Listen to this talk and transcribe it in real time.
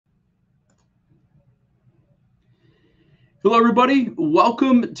Hello, everybody.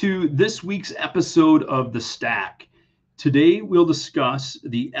 Welcome to this week's episode of The Stack. Today, we'll discuss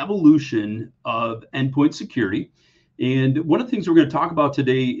the evolution of endpoint security. And one of the things we're going to talk about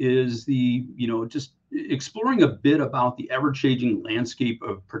today is just exploring a bit about the ever-changing landscape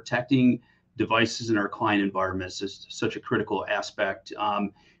of protecting devices in our client environments is such a critical aspect.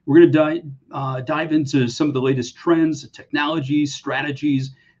 We're going to dive into some of the latest trends, technologies,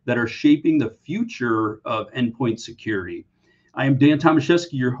 strategies that are shaping the future of endpoint security. I am Dan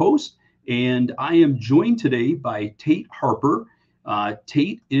Tomaszewski, your host, and I am joined today by Tate Harper.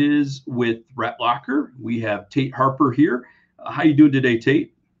 Tate is with ThreatLocker. We have Tate Harper here. How you doing today,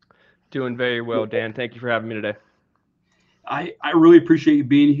 Tate? Doing very well, Dan. Thank you for having me today. I really appreciate you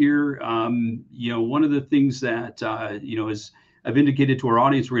being here. One of the things that as I've indicated to our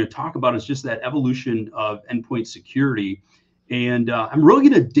audience, we're going to talk about is just that evolution of endpoint security. And I'm really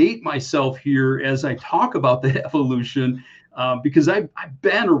going to date myself here as I talk about the evolution because I've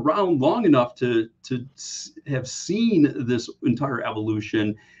been around long enough to have seen this entire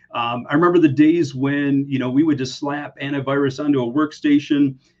evolution. I remember the days when we would just slap antivirus onto a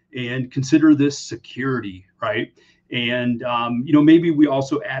workstation and consider this security, right? And maybe we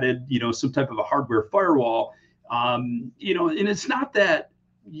also added some type of a hardware firewall. And it's not that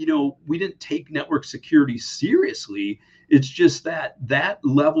we didn't take network security seriously. It's just that that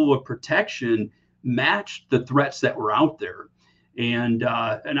level of protection matched the threats that were out there. And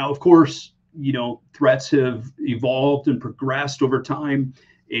now, of course, threats have evolved and progressed over time,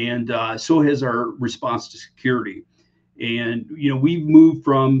 and so has our response to security. And we've moved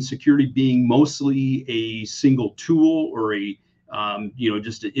from security being mostly a single tool or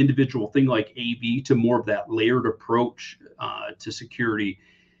just an individual thing like AV to more of that layered approach to security.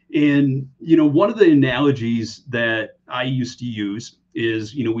 And one of the analogies that I used to use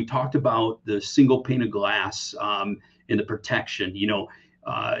is we talked about the single pane of glass and the protection.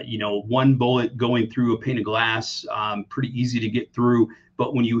 One bullet going through a pane of glass, pretty easy to get through.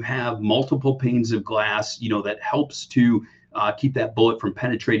 But when you have multiple panes of glass, that helps to keep that bullet from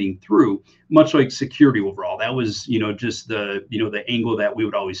penetrating through, much like security overall. That was, just the angle that we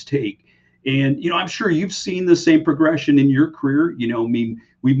would always take. And, I'm sure you've seen the same progression in your career. I mean,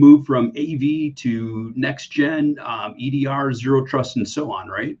 we moved from AV to next gen, EDR, zero trust, and so on,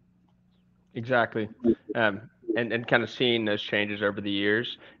 right? Exactly. And kind of seeing those changes over the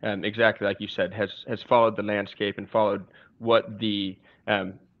years, exactly like you said, has followed the landscape and followed what the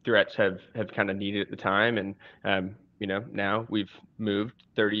threats have kind of needed at the time. And now we've moved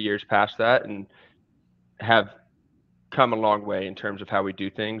 30 years past that and have come a long way in terms of how we do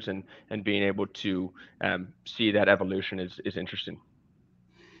things, and being able to see that evolution is interesting.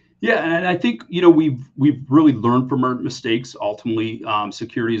 Yeah, and I think we've really learned from our mistakes. Ultimately,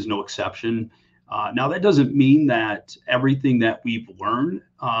 security is no exception. Now, that doesn't mean that everything that we've learned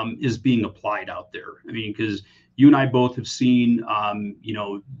is being applied out there. I mean, because you and I both have seen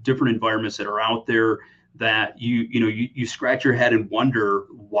different environments that are out there that you scratch your head and wonder,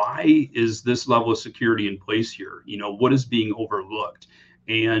 why is this level of security in place here? What is being overlooked?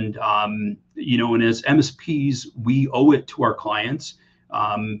 And as MSPs, we owe it to our clients.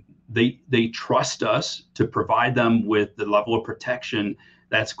 They trust us to provide them with the level of protection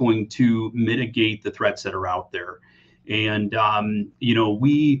that's going to mitigate the threats that are out there. And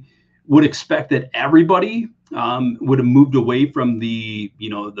we would expect that everybody would have moved away from the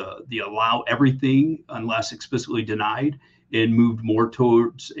allow everything unless explicitly denied, and moved more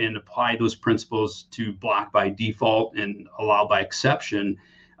towards and apply those principles to block by default and allow by exception.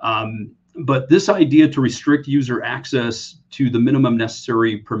 But this idea to restrict user access to the minimum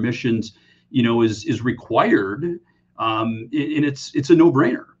necessary permissions, is required, and it's a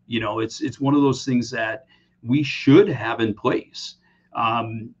no-brainer. It's one of those things that we should have in place.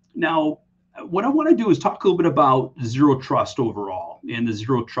 Now, what I want to do is talk a little bit about zero trust overall and the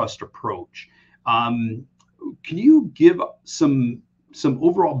zero trust approach. Can you give some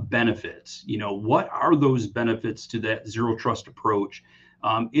overall benefits? What are those benefits to that zero trust approach,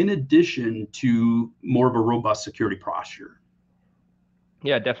 in addition to more of a robust security posture?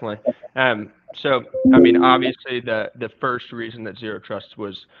 Yeah, definitely. So, I mean, obviously, the first reason that zero trust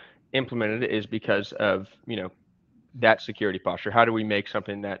was implemented is because of that security posture. How do we make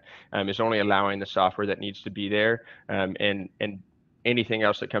something that is only allowing the software that needs to be there, and anything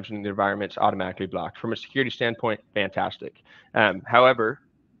else that comes into the environment is automatically blocked? From a security standpoint, fantastic. However,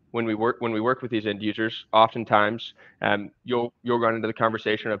 when we work with these end users, oftentimes you'll run into the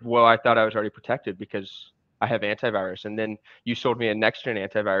conversation of, well, I thought I was already protected because I have antivirus, and then you sold me a next gen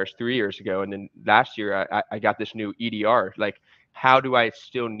antivirus 3 years ago, and then last year I got this new EDR. Like, how do I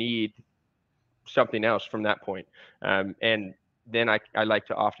still need something else from that point. And then I like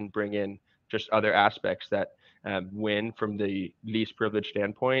to often bring in just other aspects that win from the least privileged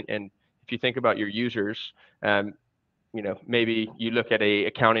standpoint. And if you think about your users, maybe you look at a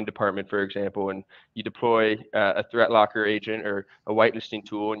accounting department, for example, and you deploy a ThreatLocker agent or a whitelisting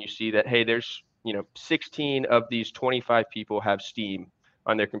tool, and you see that, hey, there's 16 of these 25 people have Steam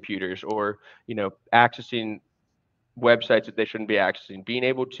on their computers, or accessing websites that they shouldn't be accessing. Being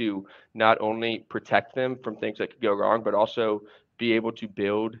able to not only protect them from things that could go wrong, but also be able to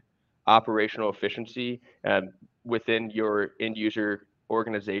build operational efficiency within your end user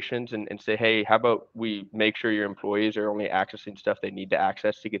organizations, and say, hey, how about we make sure your employees are only accessing stuff they need to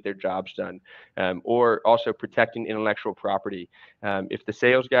access to get their jobs done, or also protecting intellectual property. If the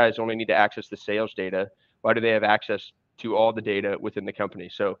sales guys only need to access the sales data, why do they have access to all the data within the company?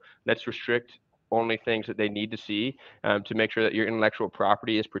 So let's restrict only things that they need to see, to make sure that your intellectual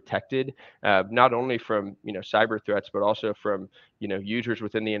property is protected, not only from cyber threats, but also from users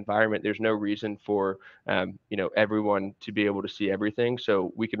within the environment. There's no reason for everyone to be able to see everything.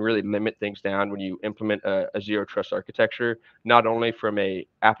 So we can really limit things down when you implement a zero trust architecture, not only from a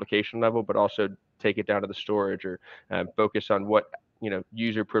application level, but also take it down to the storage, or focus on what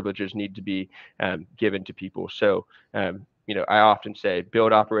user privileges need to be given to people. So I often say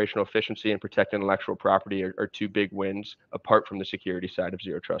build operational efficiency and protect intellectual property are two big wins apart from the security side of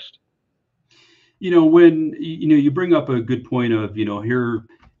zero trust. When you bring up a good point of here,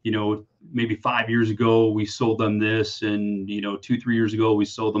 maybe 5 years ago we sold them this, and 2-3 years ago we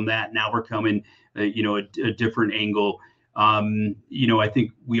sold them that. Now we're coming a different angle. I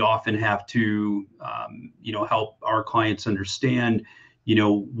think we often have to help our clients understand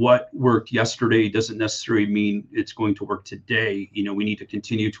what worked yesterday doesn't necessarily mean it's going to work today. We need to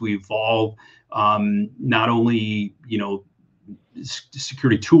continue to evolve, not only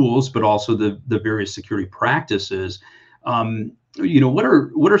security tools, but also the various security practices. What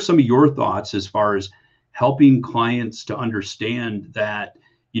are some of your thoughts as far as helping clients to understand that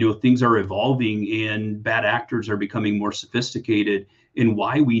things are evolving and bad actors are becoming more sophisticated, and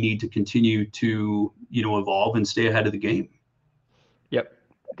why we need to continue to evolve and stay ahead of the game? Yep,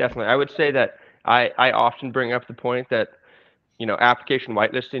 definitely. I would say that I often bring up the point that application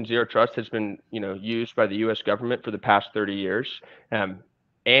whitelisting, zero trust, has been used by the U.S. government for the past 30 years, and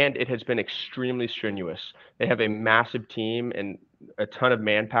it has been extremely strenuous. They have a massive team and a ton of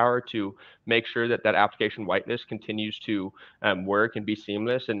manpower to make sure that application whitelist continues to work and be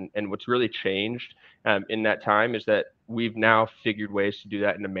seamless. And what's really changed in that time is that we've now figured ways to do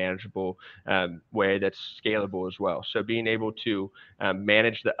that in a manageable way that's scalable as well. So being able to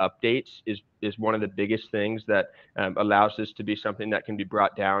manage the updates is one of the biggest things that allows this to be something that can be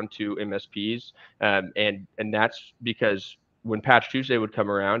brought down to MSPs, and that's because when Patch Tuesday would come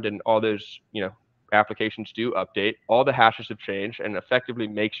around and all those applications do update, all the hashes have changed and effectively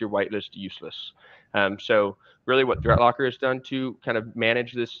makes your whitelist useless. So really what ThreatLocker has done to kind of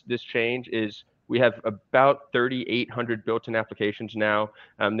manage this change is we have about 3,800 built-in applications now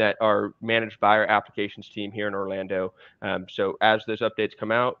that are managed by our applications team here in Orlando. So as those updates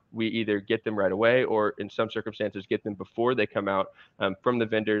come out, we either get them right away, or in some circumstances get them before they come out from the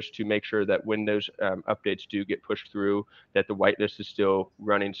vendors, to make sure that when those updates do get pushed through, that the whitelist is still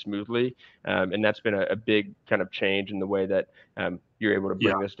running smoothly. And that's been a big kind of change in the way that you're able to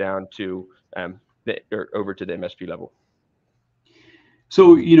bring this down to over to the MSP level.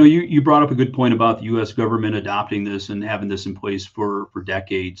 So, you brought up a good point about the U.S. government adopting this and having this in place for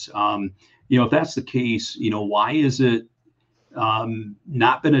decades. If that's the case, why is it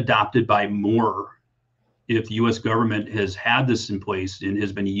not been adopted by more? If the U.S. government has had this in place and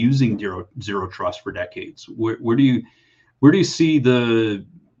has been using zero trust for decades, where do you see the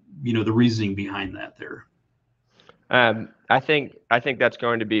reasoning behind that there? I think that's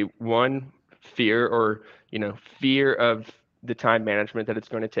going to be one, fear, or fear of the time management that it's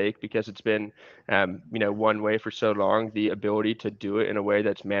going to take, because it's been one way for so long. The ability to do it in a way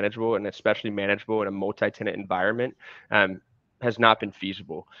that's manageable, and especially manageable in a multi-tenant environment, has not been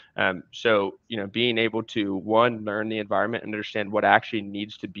feasible. So being able to, one, learn the environment and understand what actually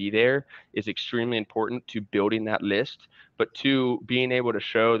needs to be there is extremely important to building that list. But two, being able to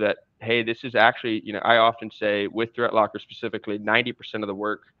show that, hey, this is actually, I often say with ThreatLocker specifically, 90% of the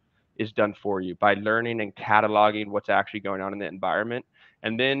work is done for you by learning and cataloging what's actually going on in the environment.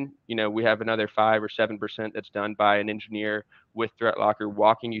 And then, we have another 5 or 7% that's done by an engineer with ThreatLocker,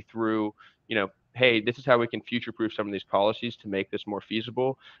 walking you through, hey, this is how we can future-proof some of these policies to make this more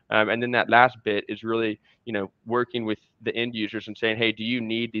feasible. And then that last bit is really, working with the end users and saying, hey, do you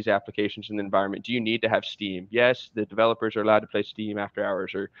need these applications in the environment? Do you need to have Steam? Yes, the developers are allowed to play Steam after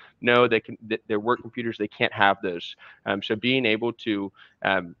hours, or no, their work computers, they can't have those. So being able to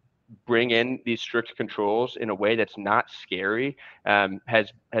bring in these strict controls in a way that's not scary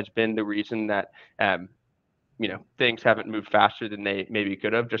has been the reason that things haven't moved faster than they maybe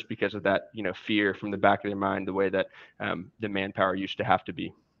could have, just because of that fear from the back of their mind, the way that the manpower used to have to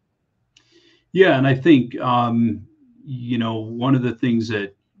be. Yeah, and I think one of the things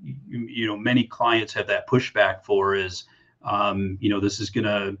that many clients have that pushback for is this is going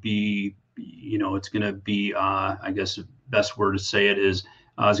to be it's going to be I guess the best word to say it is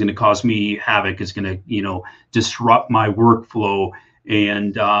it's going to cause me havoc. It's going to disrupt my workflow.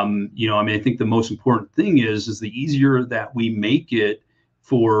 And I think the most important thing is the easier that we make it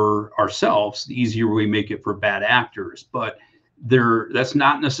for ourselves, the easier we make it for bad actors. But that's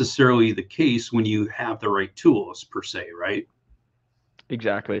not necessarily the case when you have the right tools per se, right?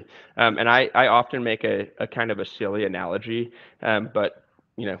 Exactly. And I often make a kind of a silly analogy, but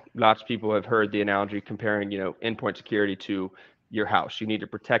lots of people have heard the analogy comparing endpoint security to your house. You need to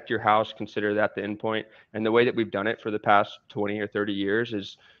protect your house, consider that the endpoint. And the way that we've done it for the past 20 or 30 years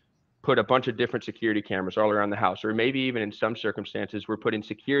is put a bunch of different security cameras all around the house, or maybe even in some circumstances we're putting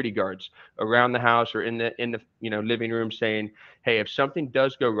security guards around the house or in the living room, saying, hey, if something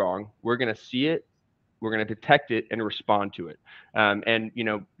does go wrong, we're going to see it, we're going to detect it and respond to it. And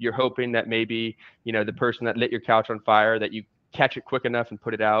you're hoping that maybe the person that lit your couch on fire, that you catch it quick enough and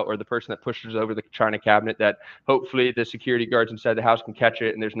put it out, or the person that pushes over the china cabinet, that hopefully the security guards inside the house can catch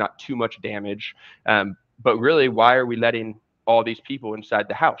it and there's not too much damage. But really, why are we letting all these people inside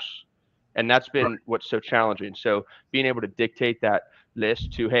the house? And that's been what's so challenging. So being able to dictate that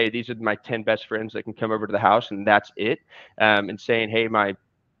list to, hey, these are my 10 best friends that can come over to the house, and that's it. And saying, hey, my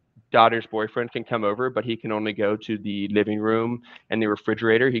daughter's boyfriend can come over, but he can only go to the living room and the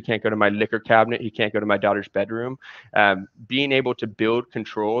refrigerator. He can't go to my liquor cabinet. He can't go to my daughter's bedroom. Being able to build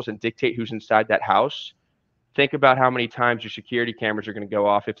controls and dictate who's inside that house. Think about how many times your security cameras are going to go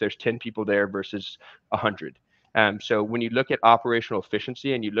off if there's 10 people there versus 100. So when you look at operational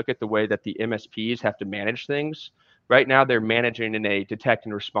efficiency and you look at the way that the MSPs have to manage things, right now they're managing in a detect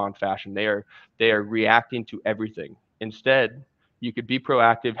and respond fashion. They are reacting to everything. Instead, you could be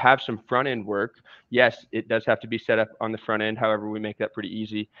proactive, have some front end work. Yes, it does have to be set up on the front end. However, we make that pretty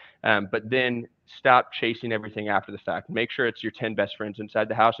easy. But then stop chasing everything after the fact. Make sure it's your 10 best friends inside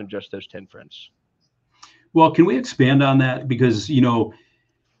the house and just those 10 friends. Well, can we expand on that? Because,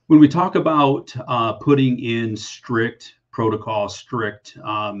 when we talk about putting in strict protocols, strict,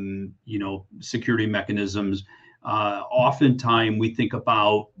 security mechanisms, oftentimes we think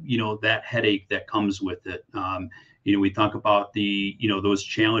about, that headache that comes with it. We talk about those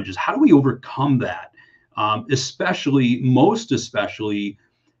challenges. How do we overcome that? Most especially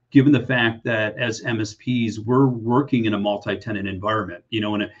given the fact that as MSPs, we're working in a multi-tenant environment.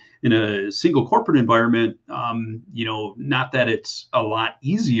 In a single corporate environment, not that it's a lot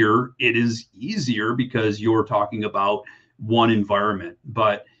easier. It is easier because you're talking about one environment.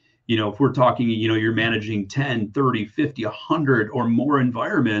 But if we're talking, you're managing 10, 30, 50, 100 or more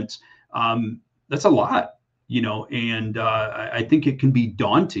environments, that's a lot. And I think it can be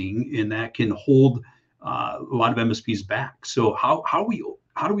daunting, and that can hold a lot of MSPs back. So how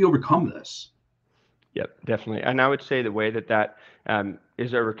do we overcome this? Yep, definitely. And I would say the way that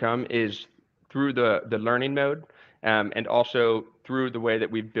is overcome is through the learning mode, and also through the way that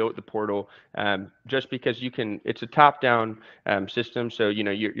we've built the portal. Just because it's a top-down system, so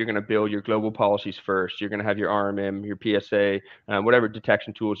you're going to build your global policies first. You're going to have your RMM, your PSA, whatever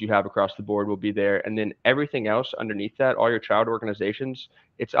detection tools you have across the board will be there, and then everything else underneath that, all your child organizations,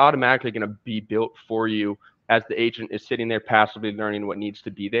 it's automatically going to be built for you as the agent is sitting there passively learning what needs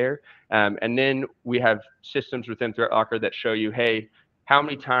to be there. And then we have systems within ThreatLocker that show you, hey, how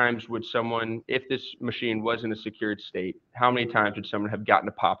many times would someone, if this machine was in a secured state, how many times would someone have gotten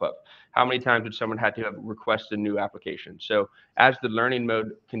a pop-up? How many times would someone have to have requested a new application? So as the learning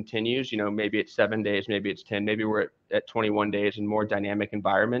mode continues, maybe it's 7 days, maybe it's 10, maybe we're at 21 days in more dynamic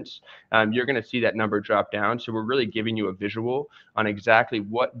environments, you're going to see that number drop down. So we're really giving you a visual on exactly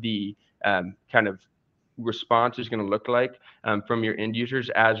what the kind of response is going to look like from your end users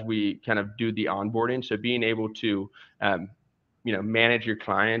as we kind of do the onboarding. So being able to manage your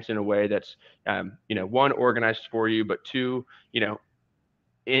clients in a way that's one, organized for you, but two,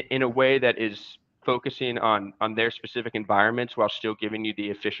 in a way that is focusing on their specific environments while still giving you the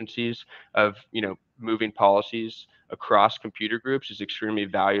efficiencies of moving policies across computer groups is extremely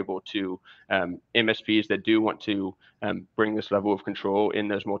valuable to MSPs that do want to bring this level of control in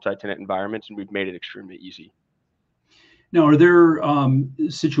those multi-tenant environments, and we've made it extremely easy. Now, are there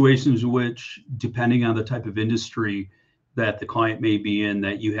situations which, depending on the type of industry that the client may be in,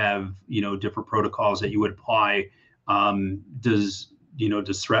 that you have, different protocols that you would apply? Does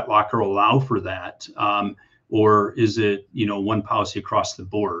ThreatLocker allow for that? Or is it, one policy across the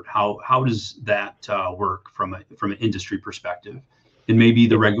board? How does that work from an industry perspective, and maybe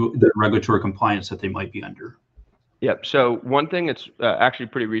the regulatory compliance that they might be under? Yep. So one thing that's actually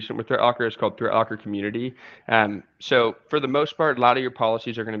pretty recent with ThreatLocker is called ThreatLocker Community. So for the most part, a lot of your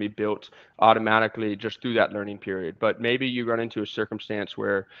policies are going to be built automatically just through that learning period. But maybe you run into a circumstance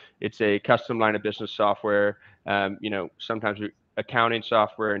where it's a custom line of business software. Sometimes accounting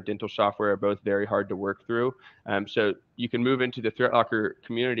software and dental software are both very hard to work through. So you can move into the ThreatLocker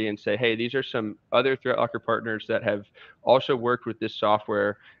community and say, hey, these are some other ThreatLocker partners that have also worked with this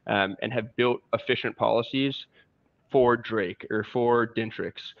software and have built efficient policies for Drake or for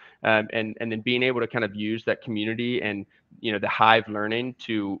Dentrix, and then being able to kind of use that community and the Hive learning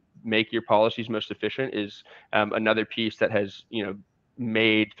to make your policies most efficient is another piece that has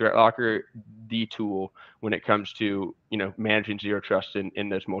made ThreatLocker the tool when it comes to managing zero trust in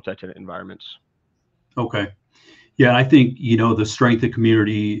those multi-tenant environments. Okay, yeah, I think the strength of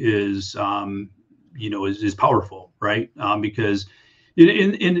community is is powerful, right? Because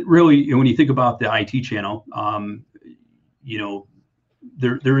in really, when you think about the IT channel,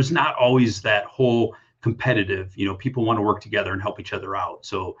 there is not always that whole competitive, people want to work together and help each other out.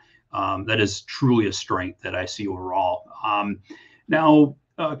 So that is truly a strength that I see overall. Now,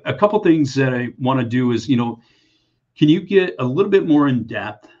 a couple things that I want to do is, can you get a little bit more in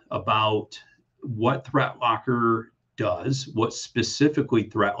depth about what ThreatLocker does, what specifically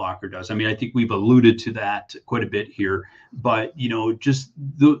ThreatLocker does? I mean, I think we've alluded to that quite a bit here, but just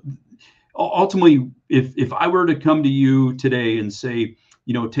ultimately, if I were to come to you today and say,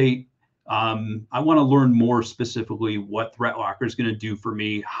 Tate, I want to learn more specifically what ThreatLocker is going to do for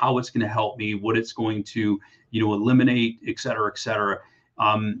me, how it's going to help me, what it's going to, eliminate, et cetera, et cetera.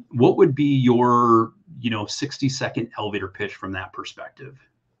 What would be your, 60-second elevator pitch from that perspective?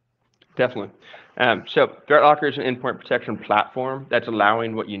 Definitely. So ThreatLocker is an endpoint protection platform that's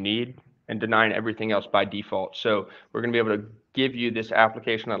allowing what you need and denying everything else by default. So we're going to be able to give you this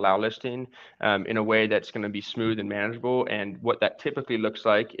application allow listing in a way that's going to be smooth and manageable. And what that typically looks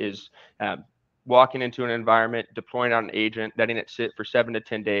like is walking into an environment, deploying on an agent, letting it sit for 7 to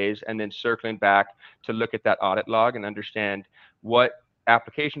 10 days, and then circling back to look at that audit log and understand what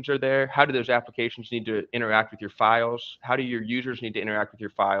applications are there, how do those applications need to interact with your files, how do your users need to interact with your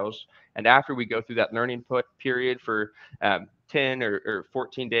files. And after we go through that learning period for 10 or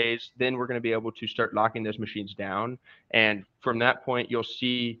 14 days, then we're going to be able to start locking those machines down. And from that point, you'll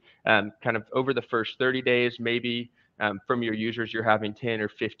see kind of over the first 30 days, maybe from your users, you're having 10 or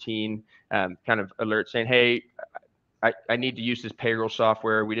 15 kind of alerts saying, hey, I need to use this payroll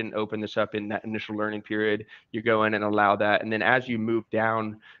software. We didn't open this up in that initial learning period. You go in and allow that. And then as you move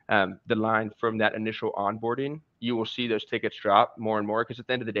down the line from that initial onboarding, you will see those tickets drop more and more, because at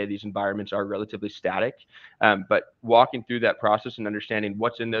the end of the day, these environments are relatively static. But walking through that process and understanding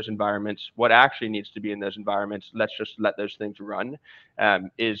what's in those environments, what actually needs to be in those environments, let's just let those things run,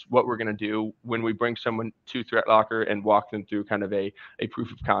 is what we're going to do when we bring someone to ThreatLocker and walk them through kind of a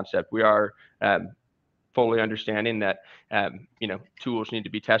proof of concept. We are fully understanding that tools need to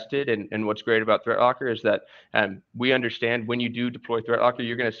be tested, and what's great about ThreatLocker is that we understand when you do deploy ThreatLocker,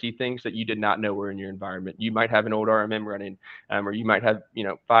 you're going to see things that you did not know were in your environment. You might have an old RMM running, or you might have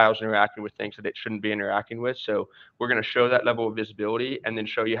files interacting with things that it shouldn't be interacting with. So we're going to show that level of visibility and then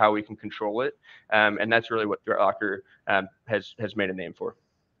show you how we can control it, and that's really what ThreatLocker has made a name for.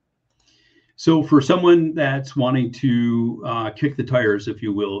 So for someone that's wanting to kick the tires, if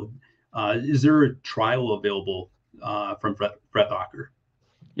you will, is there a trial available from ThreatLocker?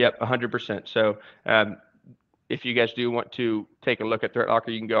 Yep, 100%. So if you guys do want to take a look at ThreatLocker,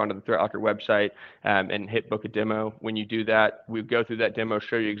 you can go onto the ThreatLocker website and hit book a demo. When you do that, we go through that demo,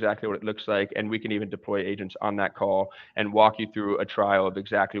 show you exactly what it looks like, and we can even deploy agents on that call and walk you through a trial of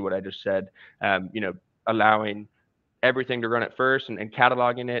exactly what I just said, allowing everything to run at first and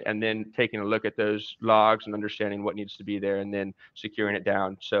cataloging it, and then taking a look at those logs and understanding what needs to be there, and then securing it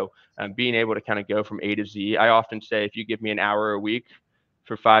down. So being able to kind of go from A to Z. I often say, if you give me an hour a week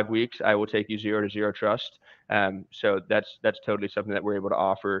for 5 weeks, I will take you 0 to 0 trust. So that's totally something that we're able to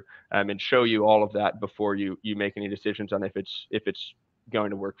offer and show you all of that before you make any decisions on if it's going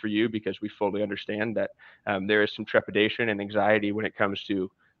to work for you, because we fully understand that there is some trepidation and anxiety when it comes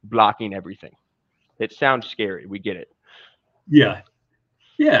to blocking everything. It sounds scary. We get it. Yeah.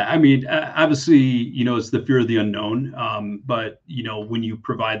 Yeah, I mean, obviously, it's the fear of the unknown. But when you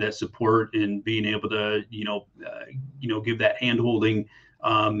provide that support and being able to, give that hand holding,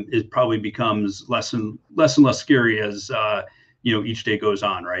 it probably becomes less and less scary as each day goes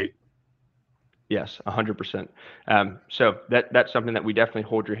on, right? Yes, 100%. So that's something that we definitely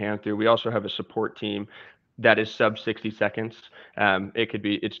hold your hand through. We also have a support team that is sub 60 seconds.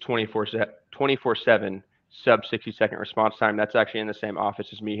 It's 24/7 sub 60-second response time. That's actually in the same office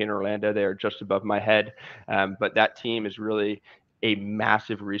as me here in Orlando. They are just above my head. But that team is really a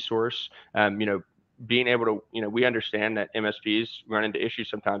massive resource. Being able to, we understand that MSPs run into issues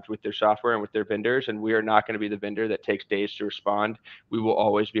sometimes with their software and with their vendors, and we are not going to be the vendor that takes days to respond. We will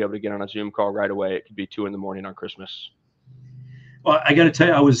always be able to get on a Zoom call right away. It could be 2 a.m. on Christmas. Well, I got to tell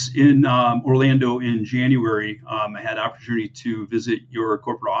you, I was in Orlando in January. I had opportunity to visit your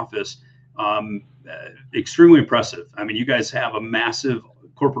corporate office. Extremely impressive. I mean, you guys have a massive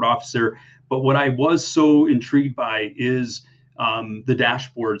corporate office there. But what I was so intrigued by is the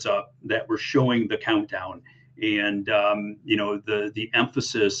dashboards up that were showing the countdown, and the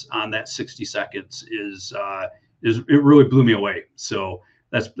emphasis on that 60 seconds is it really blew me away. So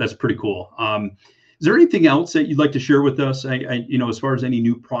that's pretty cool. Is there anything else that you'd like to share with us? As far as any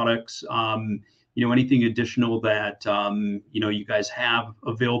new products, anything additional that you guys have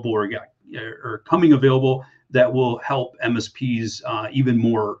available or coming available that will help MSPs even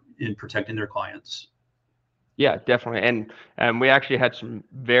more in protecting their clients? Yeah, definitely. And we actually had some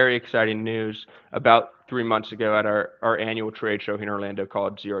very exciting news about 3 months ago at our annual trade show here in Orlando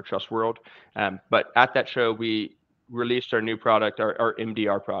called Zero Trust World. But at that show, we released our new product, our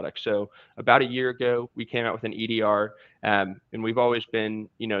MDR product. So about a year ago, we came out with an EDR, and we've always been,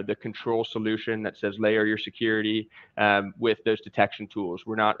 the control solution that says layer your security with those detection tools.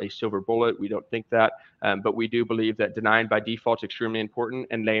 We're not a silver bullet. We don't think that, but we do believe that denying by default is extremely important,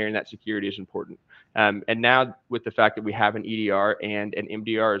 and layering that security is important. And now with the fact that we have an EDR and an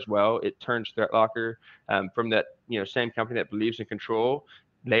MDR as well, it turns ThreatLocker from that same company that believes in control,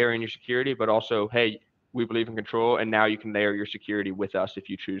 layering your security, but also, hey, we believe in control, and now you can layer your security with us if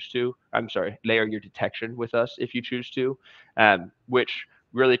you choose to. I'm sorry, layer your detection with us if you choose to, which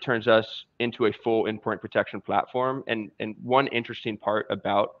really turns us into a full endpoint protection platform. And one interesting part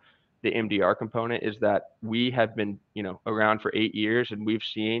about the MDR component is that we have been around for 8 years, and we've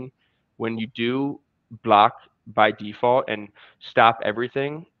seen when you do block by default and stop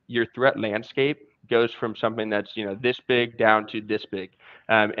everything, your threat landscape goes from something that's this big down to this big,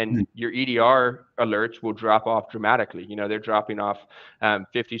 and your EDR alerts will drop off dramatically. They're dropping off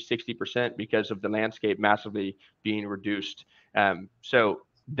 50-60% because of the landscape massively being reduced. So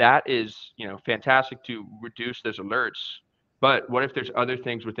that is fantastic to reduce those alerts. But what if there's other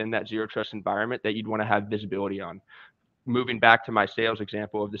things within that zero trust environment that you'd want to have visibility on? Moving back to my sales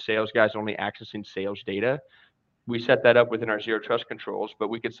example of the sales guys only accessing sales data, we set that up within our zero trust controls, but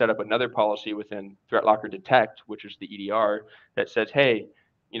we could set up another policy within ThreatLocker Detect, which is the EDR, that says, hey,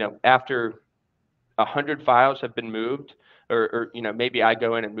 after 100 files have been moved, or maybe I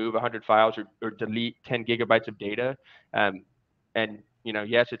go in and move 100 files or delete 10 gigabytes of data, and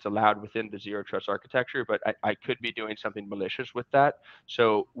yes, it's allowed within the zero trust architecture, but I could be doing something malicious with that.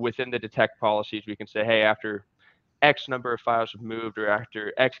 So within the Detect policies, we can say, hey, after X number of files have moved, or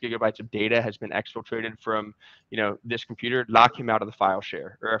after X gigabytes of data has been exfiltrated from, this computer, lock him out of the file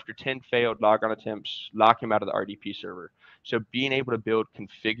share. Or after 10 failed logon attempts, lock him out of the RDP server. So being able to build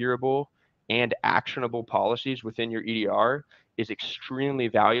configurable and actionable policies within your EDR is extremely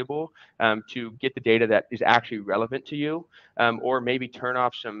valuable to get the data that is actually relevant to you, or maybe turn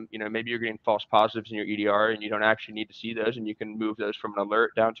off some, maybe you're getting false positives in your EDR and you don't actually need to see those, and you can move those from an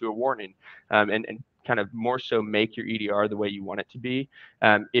alert down to a warning, and kind of more so make your EDR the way you want it to be,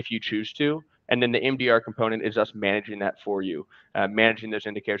 if you choose to. And then the MDR component is us managing that for you, managing those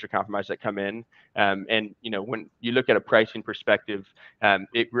indicators of compromise that come in. And when you look at a pricing perspective,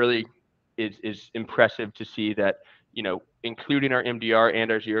 it really is impressive to see that, including our MDR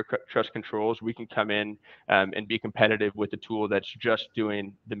and our zero trust controls, we can come in and be competitive with a tool that's just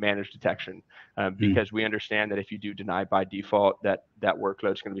doing the managed detection, because we understand that if you do deny by default, that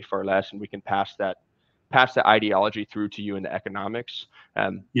workload is going to be far less, and we can pass the ideology through to you in the economics,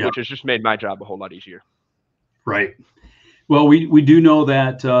 which has just made my job a whole lot easier. Right. Well, we do know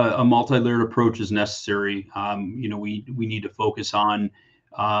that a multi-layered approach is necessary. We need to focus on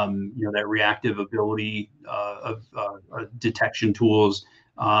that reactive ability of detection tools,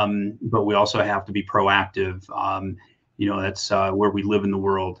 but we also have to be proactive. That's where we live in the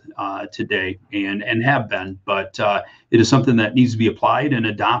world today, and have been. But it is something that needs to be applied and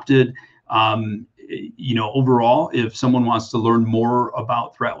adopted. overall, if someone wants to learn more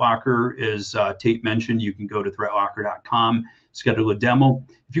about ThreatLocker, as Tate mentioned, you can go to threatlocker.com, schedule a demo.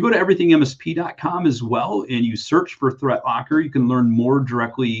 If you go to everythinmsp.com as well and you search for ThreatLocker, you can learn more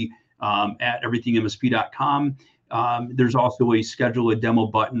directly at everythinmsp.com. There's also a schedule a demo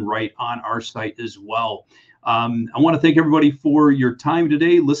button right on our site as well. I want to thank everybody for your time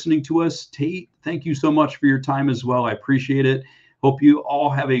today, listening to us. Tate, thank you so much for your time as well. I appreciate it. Hope you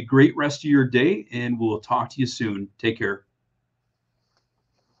all have a great rest of your day, and we'll talk to you soon. Take care.